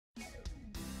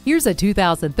Here's a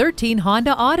 2013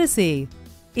 Honda Odyssey.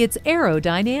 It's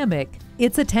aerodynamic,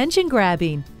 it's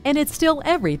attention-grabbing, and it's still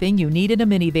everything you need in a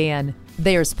minivan.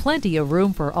 There's plenty of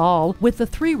room for all with the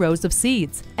 3 rows of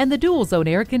seats, and the dual-zone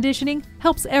air conditioning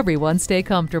helps everyone stay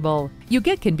comfortable. You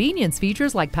get convenience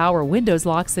features like power windows,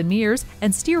 locks and mirrors,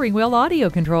 and steering wheel audio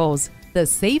controls. The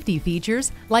safety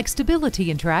features like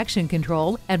stability and traction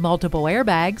control and multiple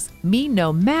airbags mean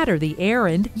no matter the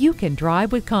errand, you can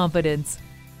drive with confidence.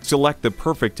 Select the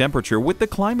perfect temperature with the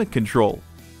climate control.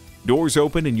 Doors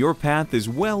open and your path is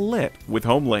well lit with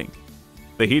HomeLink.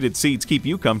 The heated seats keep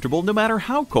you comfortable no matter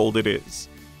how cold it is.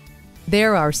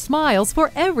 There are smiles for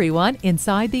everyone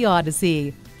inside the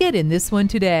Odyssey. Get in this one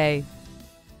today.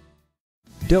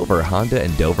 Dover Honda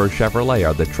and Dover Chevrolet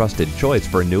are the trusted choice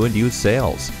for new and used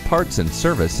sales, parts, and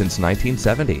service since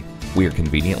 1970. We are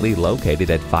conveniently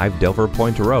located at 5 Dover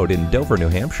Point Road in Dover, New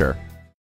Hampshire.